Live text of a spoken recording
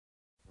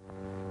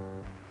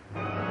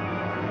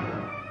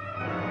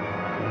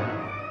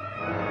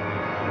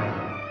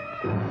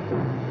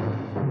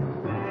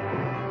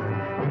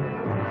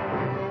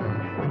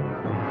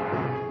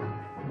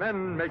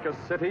Men make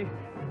a city,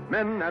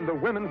 men and the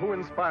women who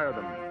inspire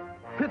them.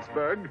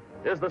 Pittsburgh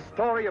is the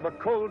story of a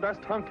coal-dust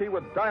hunkie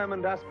with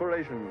diamond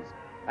aspirations,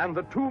 and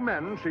the two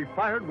men she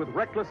fired with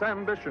reckless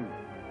ambition.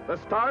 The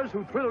stars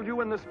who thrilled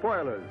you in The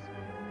Spoilers: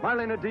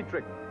 Marlene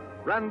Dietrich,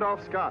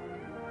 Randolph Scott,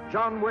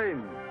 John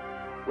Wayne,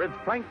 with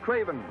Frank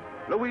Craven,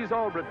 Louise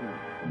Albritton,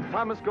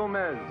 Thomas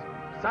Gomez,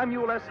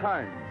 Samuel S.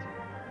 Hines,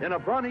 in a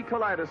brawny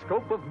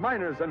kaleidoscope of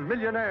miners and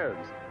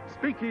millionaires,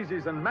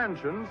 speakeasies and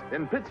mansions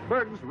in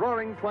Pittsburgh's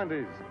roaring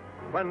 20s,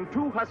 when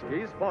two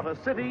huskies fought a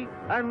city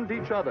and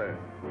each other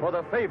for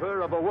the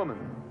favor of a woman.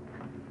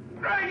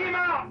 Drag him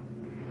out!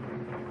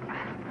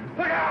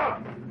 Look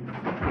out!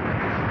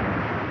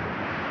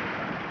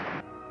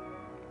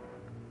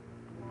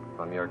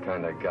 I'm your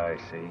kind of guy,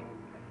 see?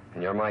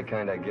 And you're my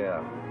kind of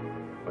gal.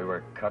 We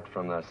were cut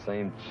from the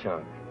same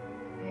chunk.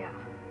 Yeah,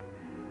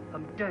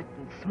 from dirt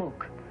and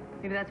smoke.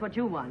 Maybe that's what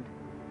you want.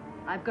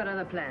 I've got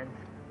other plans.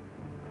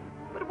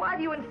 But why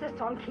do you insist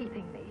on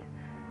keeping me?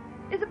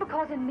 Is it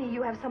because in me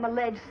you have some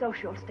alleged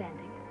social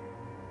standing?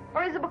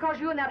 Or is it because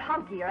you and that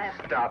hunkie are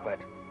after... Stop it.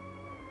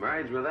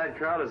 Marriage with that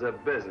crowd is a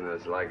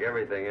business like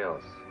everything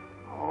else.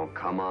 Oh,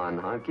 come on,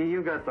 hunkie.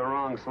 You got the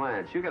wrong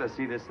slants. You got to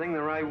see this thing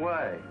the right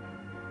way.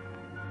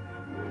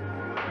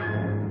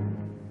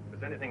 If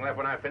there's anything left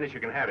when I finish,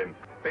 you can have him.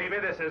 Baby,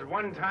 this is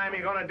one time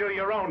you're gonna do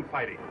your own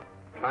fighting.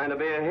 Trying to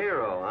be a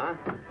hero,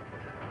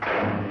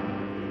 huh?